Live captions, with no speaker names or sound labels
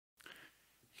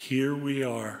Here we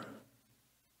are.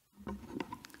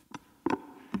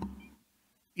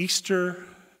 Easter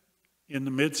in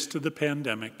the midst of the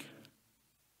pandemic.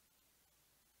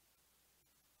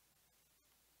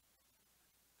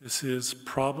 This is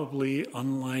probably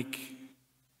unlike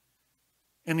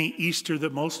any Easter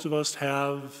that most of us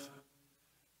have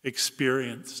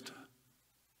experienced.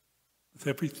 With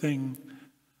everything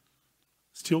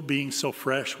still being so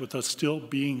fresh, with us still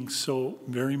being so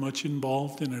very much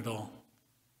involved in it all.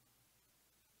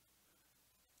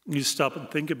 You stop and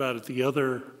think about it, the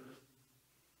other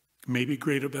maybe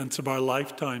great events of our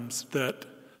lifetimes that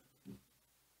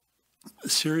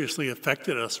seriously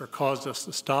affected us or caused us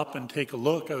to stop and take a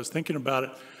look. I was thinking about it.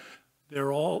 They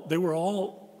were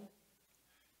all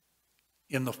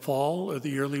in the fall or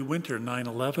the early winter.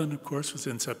 9/11, of course, was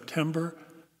in September.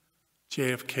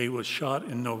 JFK was shot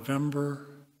in November.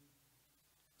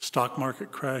 Stock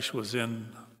market crash was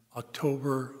in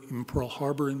October, in Pearl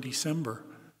Harbor in December.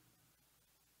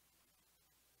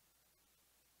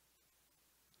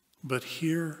 But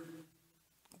here,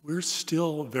 we're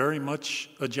still very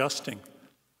much adjusting.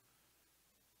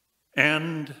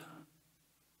 And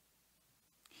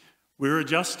we're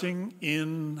adjusting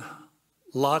in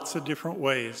lots of different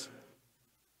ways,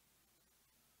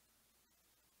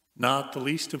 not the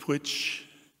least of which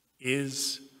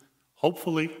is,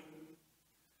 hopefully,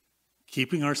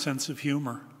 keeping our sense of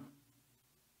humor.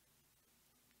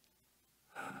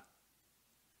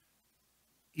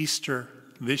 Easter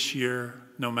this year,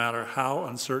 no matter how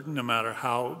uncertain, no matter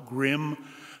how grim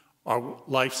our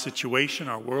life situation,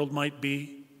 our world might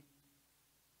be,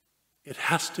 it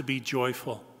has to be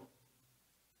joyful.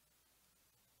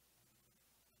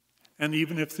 And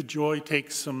even if the joy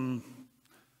takes some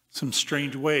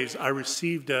strange ways, I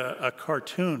received a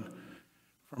cartoon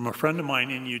from a friend of mine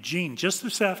in Eugene just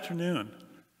this afternoon.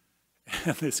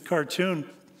 And this cartoon,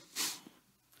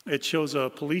 it shows a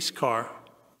police car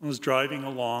was driving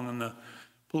along, and the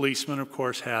policemen, of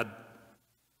course, had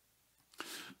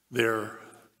their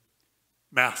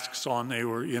masks on. They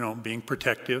were, being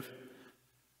protective.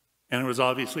 And it was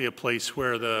obviously a place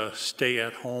where the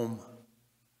stay-at-home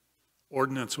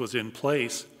ordinance was in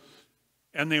place.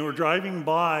 And they were driving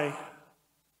by.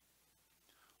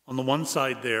 On the one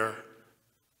side there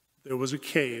was a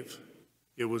cave.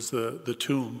 It was the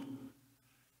tomb.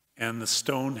 And the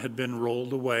stone had been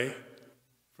rolled away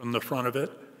from the front of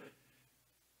it.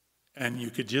 And you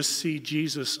could just see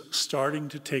Jesus starting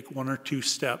to take one or two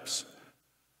steps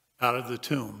out of the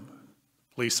tomb.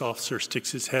 The police officer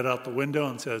sticks his head out the window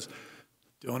and says,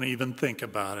 "Don't even think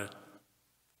about it."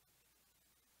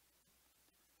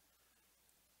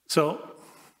 So,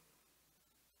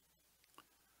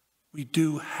 we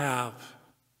do have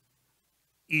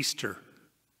Easter,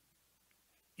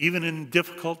 even in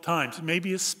difficult times,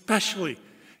 maybe especially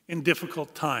in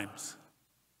difficult times.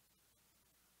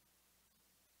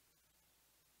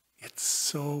 It's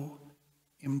so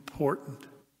important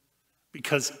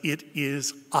because it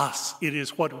is us. It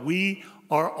is what we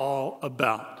are all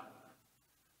about.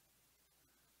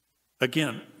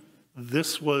 Again,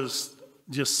 this was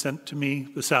just sent to me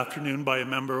this afternoon by a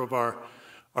member of our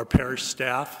parish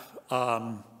staff.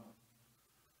 I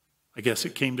guess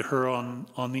it came to her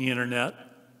on the internet.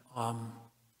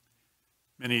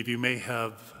 Many of you may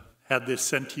have had this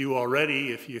sent to you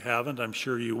already. If you haven't, I'm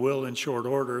sure you will in short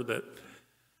order, that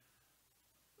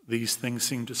these things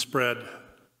seem to spread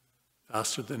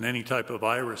faster than any type of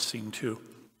virus seemed to.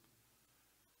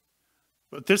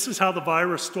 But this is how the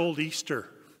virus stole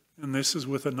Easter, and this is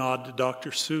with a nod to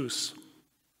Dr. Seuss.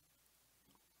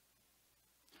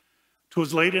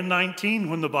 'Twas late in 19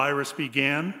 when the virus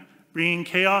began, bringing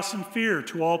chaos and fear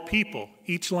to all people,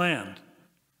 each land.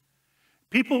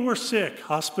 People were sick,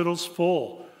 hospitals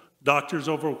full, doctors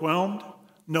overwhelmed,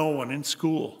 no one in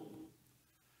school.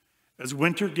 As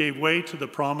winter gave way to the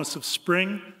promise of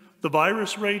spring, the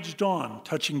virus raged on,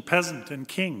 touching peasant and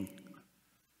king.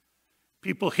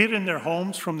 People hid in their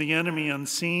homes from the enemy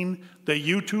unseen. They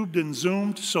YouTubed and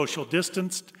Zoomed, social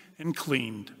distanced and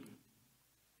cleaned.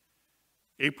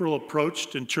 April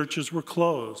approached and churches were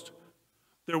closed.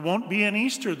 There won't be an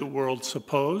Easter, the world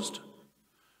supposed.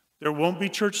 There won't be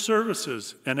church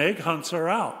services, and egg hunts are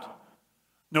out.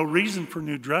 No reason for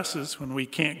new dresses when we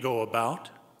can't go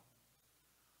about.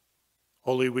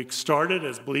 Holy Week started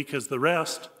as bleak as the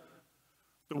rest.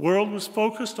 The world was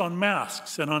focused on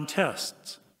masks and on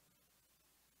tests.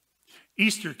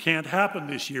 Easter can't happen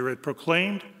this year, it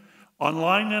proclaimed.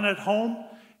 Online and at home,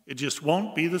 it just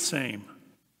won't be the same.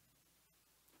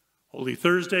 Holy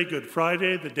Thursday, Good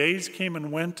Friday, the days came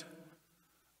and went.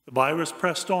 The virus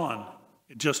pressed on.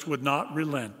 It just would not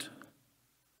relent.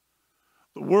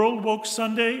 The world woke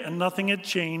Sunday and nothing had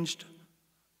changed.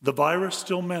 The virus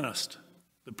still menaced,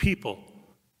 the people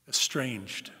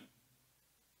estranged.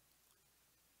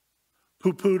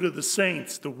 Pooh-pooh to the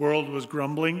saints, the world was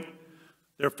grumbling.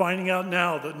 They're finding out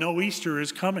now that no Easter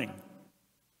is coming.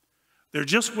 They're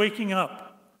just waking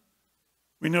up.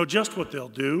 We know just what they'll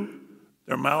do.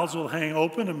 Their mouths will hang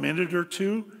open a minute or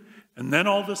two, and then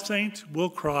all the saints will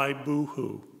cry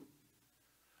boo-hoo.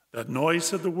 That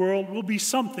noise of the world will be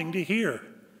something to hear.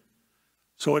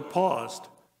 So it paused,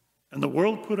 and the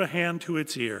world put a hand to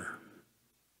its ear.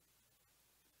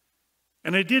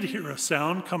 And it did hear a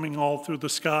sound coming all through the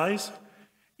skies.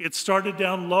 It started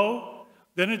down low,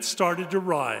 then it started to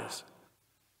rise.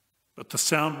 But the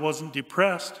sound wasn't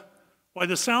depressed. Why,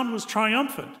 the sound was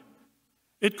triumphant.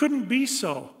 It couldn't be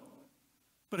so,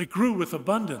 but it grew with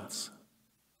abundance.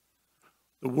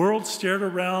 The world stared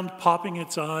around, popping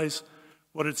its eyes.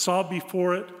 What it saw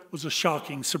before it was a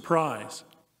shocking surprise.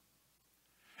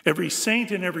 Every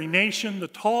saint in every nation, the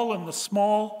tall and the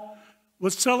small,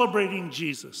 was celebrating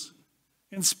Jesus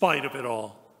in spite of it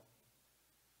all.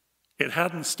 It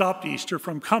hadn't stopped Easter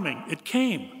from coming. It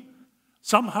came.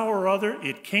 Somehow or other,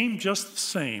 it came just the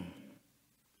same.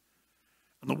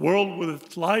 And the world, with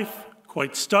its life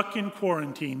quite stuck in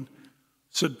quarantine,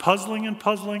 stood puzzling and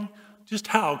puzzling, just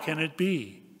how can it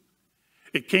be?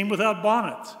 It came without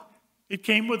bonnets. It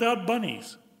came without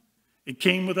bunnies. It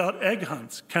came without egg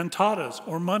hunts, cantatas,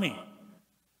 or money.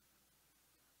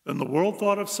 Then the world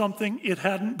thought of something it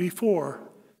hadn't before.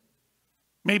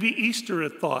 Maybe Easter,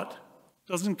 it thought,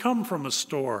 doesn't come from a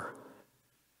store.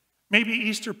 Maybe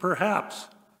Easter, perhaps,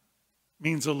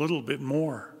 means a little bit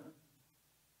more.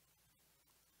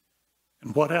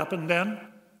 And what happened then?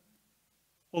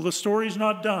 Well, the story's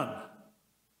not done.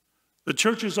 The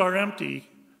churches are empty,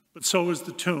 but so is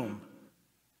the tomb.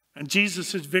 And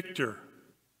Jesus is victor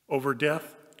over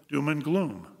death, doom, and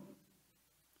gloom.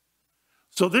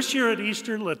 So this year at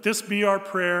Easter, let this be our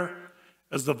prayer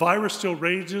as the virus still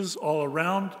rages all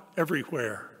around,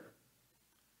 everywhere.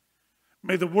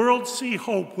 May the world see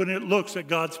hope when it looks at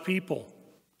God's people.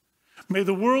 May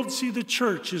the world see the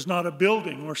church is not a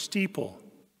building or steeple.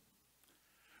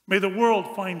 May the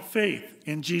world find faith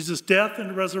in Jesus' death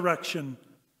and resurrection.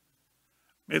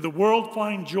 May the world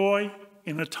find joy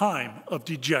in a time of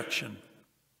dejection.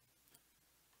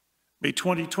 May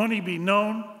 2020 be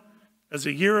known as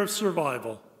a year of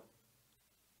survival.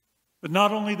 But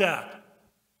not only that,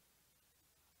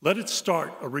 let it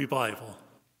start a revival.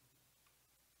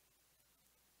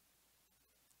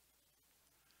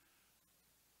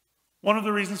 One of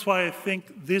the reasons why I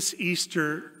think this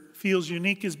Easter feels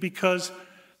unique is because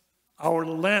our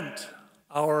Lent,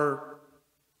 our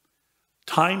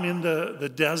time in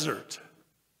the desert,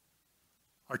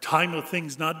 our time of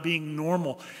things not being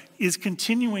normal, is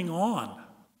continuing on.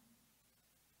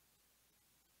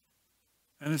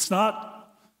 And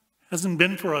hasn't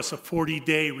been for us a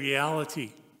 40-day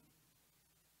reality.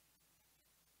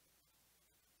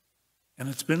 And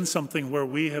it's been something where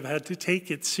we have had to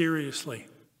take it seriously.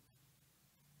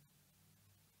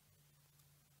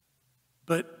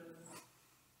 But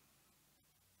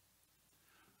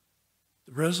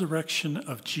the resurrection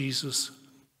of Jesus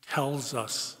tells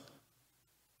us,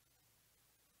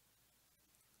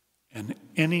 and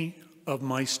any of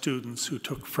my students who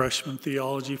took freshman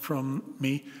theology from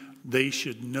me, they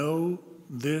should know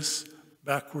this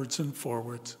backwards and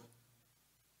forwards.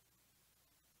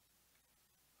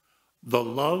 The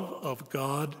love of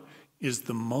God is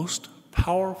the most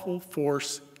powerful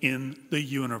force in the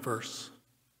universe.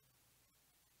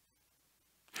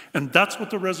 And that's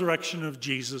what the resurrection of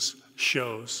Jesus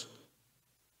shows.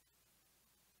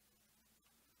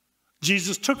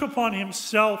 Jesus took upon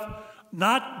himself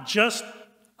not just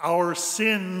our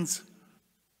sins,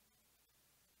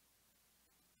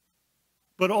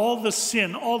 but all the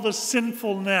sin, all the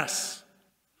sinfulness,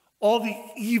 all the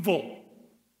evil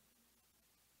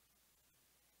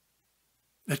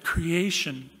that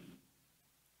creation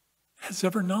has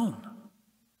ever known.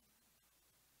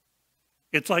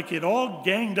 It's like it all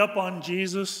ganged up on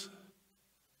Jesus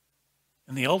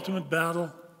in the ultimate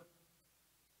battle,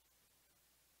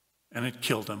 and it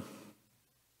killed him.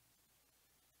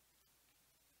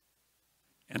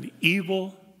 And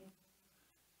evil,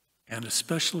 and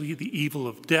especially the evil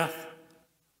of death,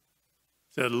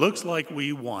 said, it looks like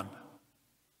we won.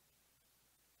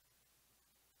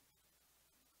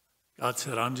 God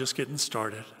said, I'm just getting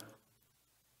started.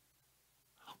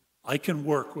 I can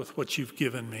work with what you've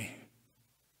given me.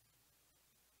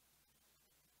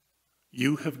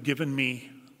 You have given me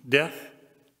death.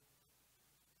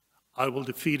 I will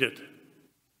defeat it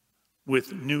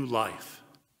with new life.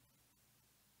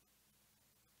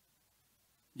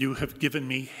 You have given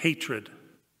me hatred.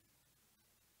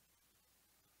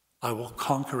 I will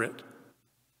conquer it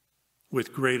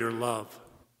with greater love.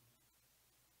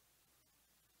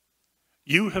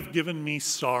 You have given me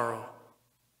sorrow.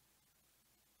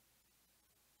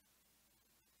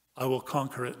 I will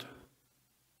conquer it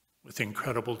with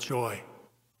incredible joy.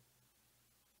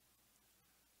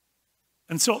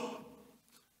 And so,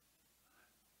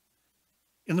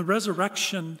 in the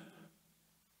resurrection,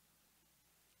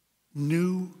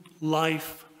 new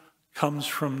life comes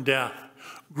from death.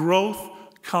 Growth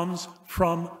comes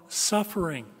from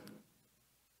suffering.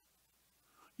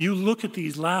 You look at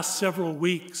these last several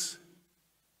weeks,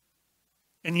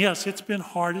 and yes, it's been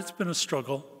hard, it's been a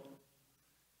struggle.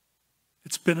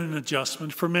 It's been an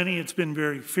adjustment. For many, it's been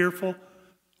very fearful,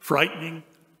 frightening.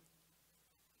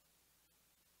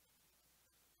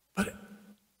 But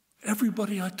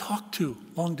everybody I talk to,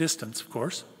 long distance, of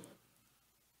course,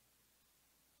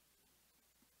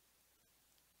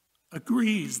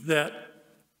 agrees that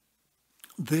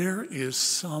there is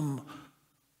some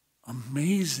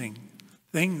amazing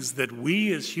things that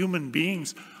we as human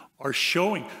beings are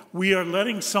showing. We are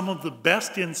letting some of the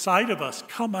best inside of us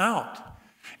come out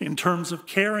in terms of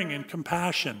caring and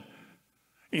compassion,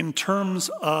 in terms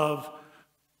of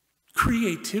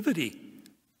creativity,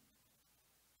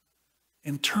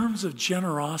 in terms of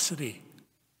generosity.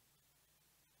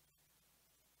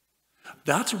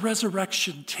 That's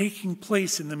resurrection taking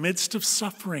place in the midst of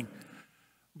suffering.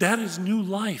 That is new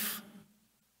life.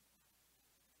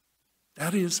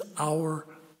 That is our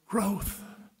growth.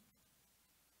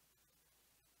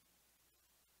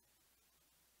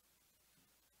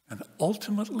 And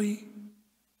ultimately,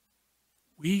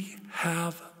 we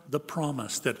have the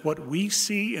promise that what we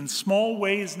see in small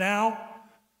ways now,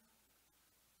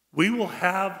 we will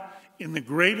have in the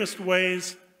greatest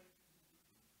ways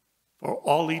for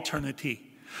all eternity,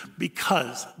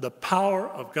 because the power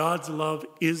of God's love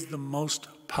is the most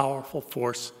powerful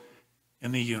force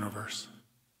in the universe.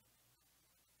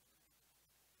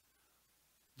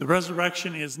 The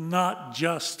resurrection is not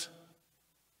just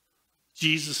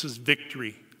Jesus'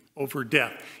 victory over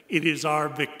death. It is our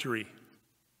victory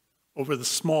over the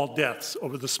small deaths,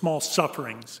 over the small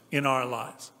sufferings in our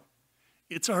lives.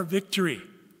 It's our victory.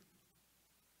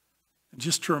 And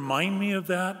just to remind me of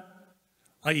that,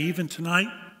 I even tonight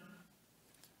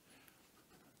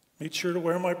made sure to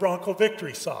wear my Bronco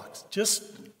victory socks, just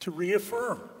to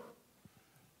reaffirm.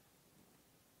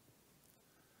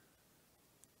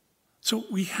 So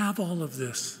we have all of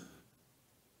this.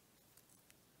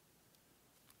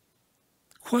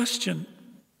 Question,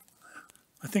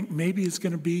 I think maybe is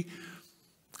going to be,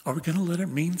 are we going to let it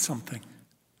mean something?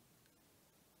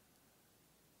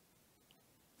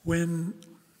 When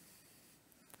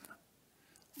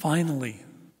finally,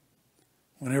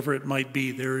 whenever it might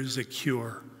be, there is a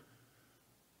cure.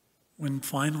 When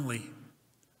finally,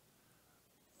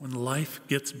 when life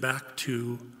gets back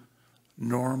to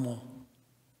normal,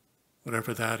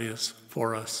 whatever that is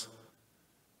for us,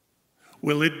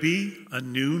 will it be a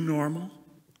new normal?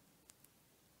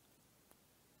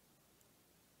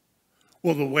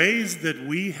 Will the ways that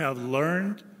we have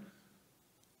learned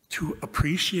to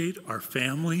appreciate our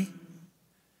family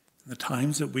and the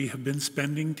times that we have been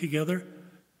spending together,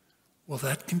 will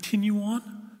that continue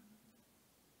on?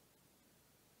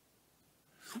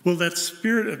 Will that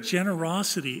spirit of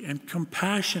generosity and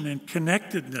compassion and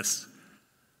connectedness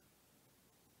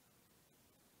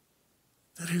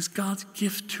that is God's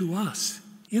gift to us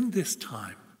in this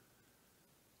time,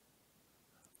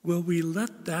 will we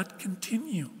let that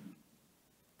continue?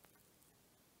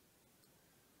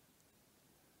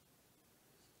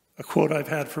 A quote I've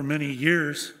had for many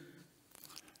years,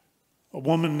 a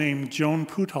woman named Joan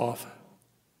Puthoff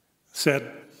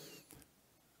said,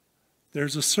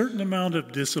 "There's a certain amount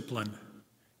of discipline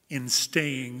in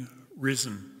staying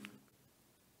risen."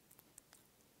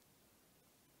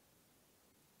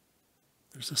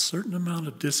 There's a certain amount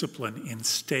of discipline in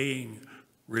staying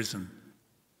risen.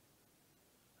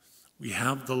 We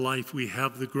have the life, we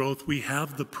have the growth, we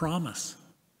have the promise.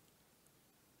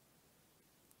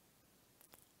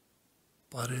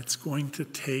 But it's going to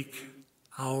take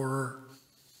our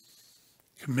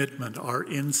commitment, our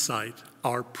insight,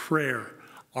 our prayer,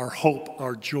 our hope,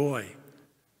 our joy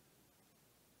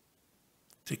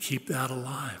to keep that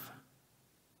alive.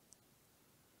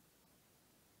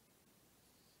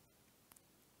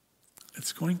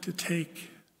 It's going to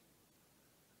take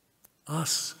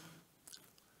us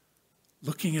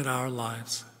looking at our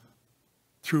lives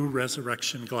through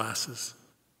resurrection glasses,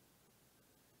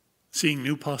 seeing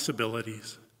new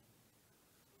possibilities,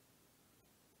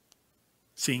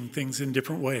 seeing things in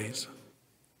different ways.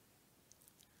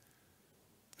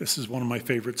 This is one of my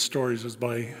favorite stories. It's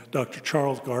by Dr.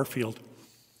 Charles Garfield.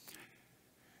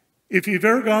 If you've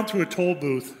ever gone through a toll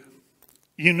booth,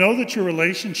 you know that your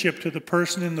relationship to the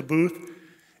person in the booth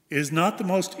is not the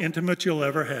most intimate you'll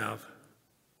ever have.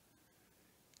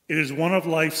 It is one of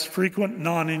life's frequent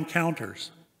non-encounters.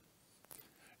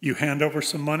 You hand over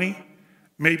some money,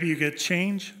 maybe you get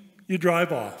change, you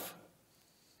drive off.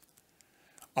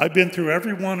 I've been through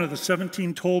every one of the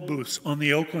 17 toll booths on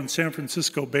the Oakland-San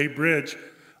Francisco Bay Bridge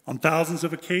on thousands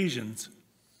of occasions,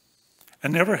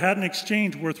 and never had an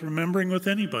exchange worth remembering with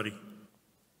anybody.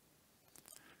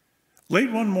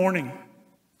 Late one morning,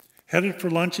 headed for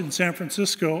lunch in San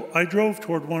Francisco, I drove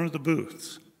toward one of the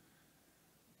booths.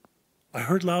 I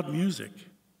heard loud music.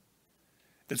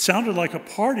 It sounded like a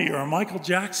party or a Michael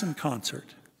Jackson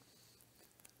concert.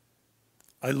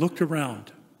 I looked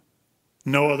around.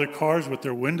 No other cars with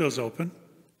their windows open.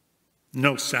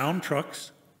 No sound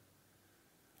trucks.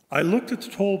 I looked at the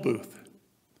toll booth.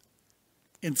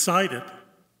 Inside it,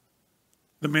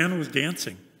 the man was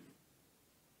dancing.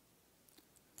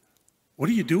 "What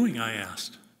are you doing?" I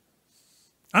asked.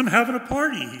 "I'm having a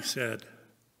party," he said.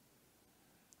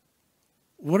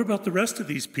 "What about the rest of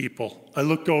these people?" I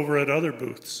looked over at other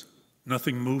booths.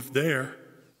 Nothing moved there.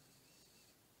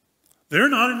 "They're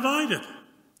not invited."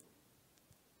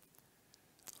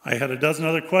 I had a dozen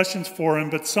other questions for him,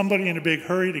 but somebody in a big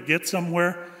hurry to get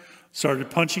somewhere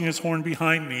started punching his horn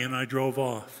behind me, and I drove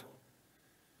off.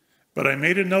 But I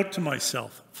made a note to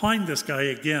myself, find this guy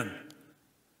again.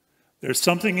 There's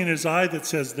something in his eye that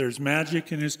says there's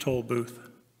magic in his toll booth.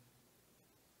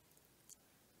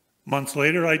 Months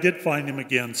later, I did find him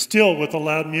again, still with the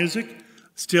loud music,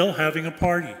 still having a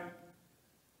party.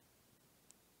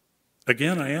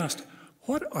 Again, I asked,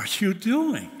 "What are you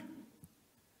doing?"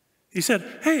 He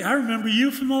said, "Hey, I remember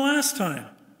you from the last time.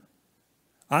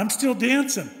 I'm still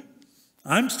dancing.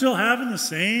 I'm still having the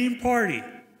same party."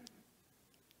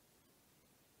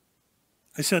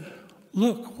 I said,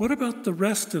 "Look, what about the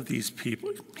rest of these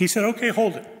people?" He said, "Okay,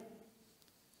 hold it.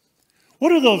 What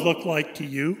do those look like to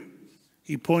you?"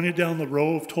 He pointed down the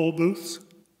row of toll booths.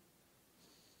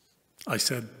 I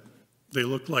said, "They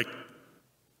look like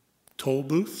toll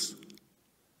booths?"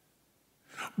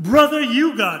 "Brother,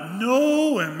 you got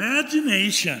no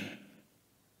imagination."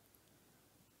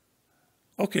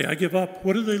 "Okay, I give up.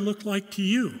 What do they look like to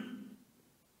you?"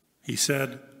 He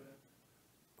said,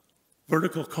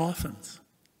 "Vertical coffins."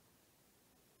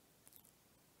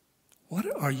 "What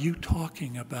are you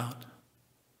talking about?"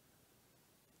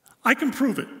 "I can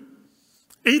prove it.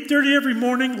 8:30 every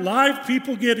morning, live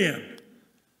people get in.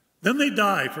 Then they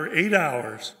die for 8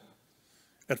 hours.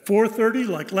 At 4:30,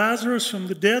 like Lazarus from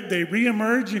the dead, they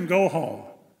reemerge and go home.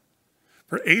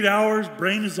 For 8 hours,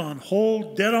 brain is on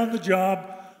hold, dead on the job,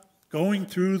 going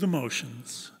through the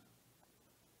motions."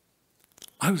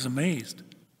 I was amazed.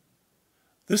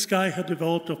 This guy had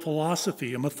developed a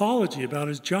philosophy, a mythology about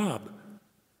his job.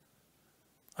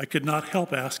 I could not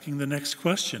help asking the next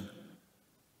question.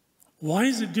 "Why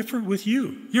is it different with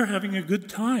you? You're having a good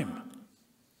time."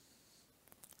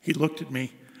 He looked at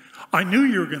me. "I knew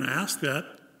you were going to ask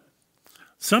that.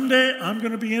 Someday I'm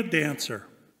going to be a dancer."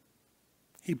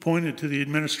 He pointed to the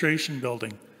administration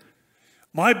building.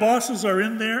 "My bosses are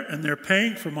in there and they're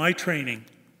paying for my training."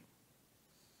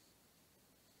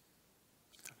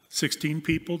 16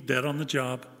 people dead on the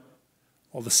job,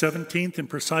 while the 17th, in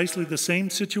precisely the same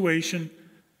situation,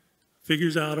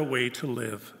 figures out a way to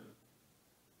live.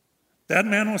 That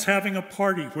man was having a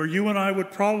party where you and I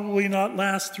would probably not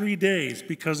last 3 days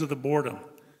because of the boredom.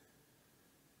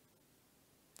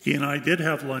 He and I did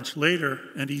have lunch later,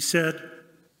 and he said,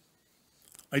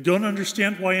 "I don't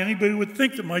understand why anybody would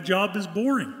think that my job is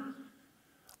boring.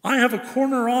 I have a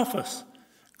corner office,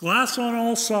 glass on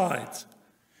all sides.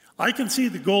 I can see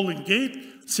the Golden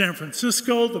Gate, San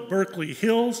Francisco, the Berkeley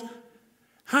Hills,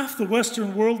 half the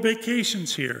Western world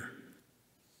vacations here.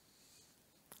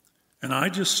 And I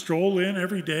just stroll in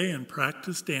every day and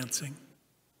practice dancing."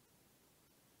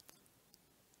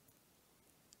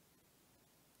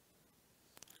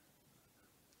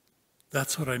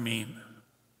 That's what I mean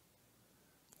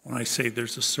when I say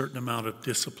there's a certain amount of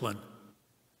discipline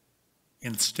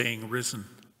in staying risen.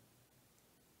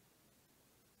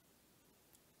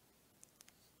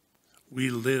 We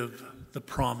live the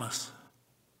promise.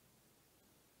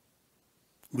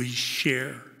 We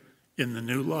share in the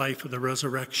new life of the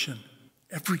resurrection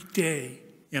every day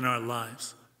in our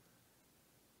lives.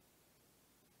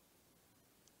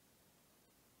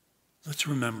 Let's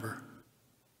remember.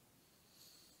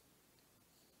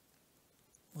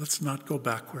 Let's not go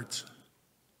backwards.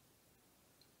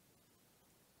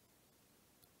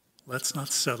 Let's not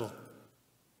settle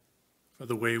for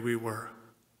the way we were.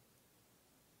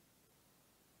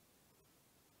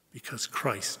 because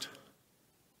Christ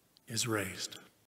is raised.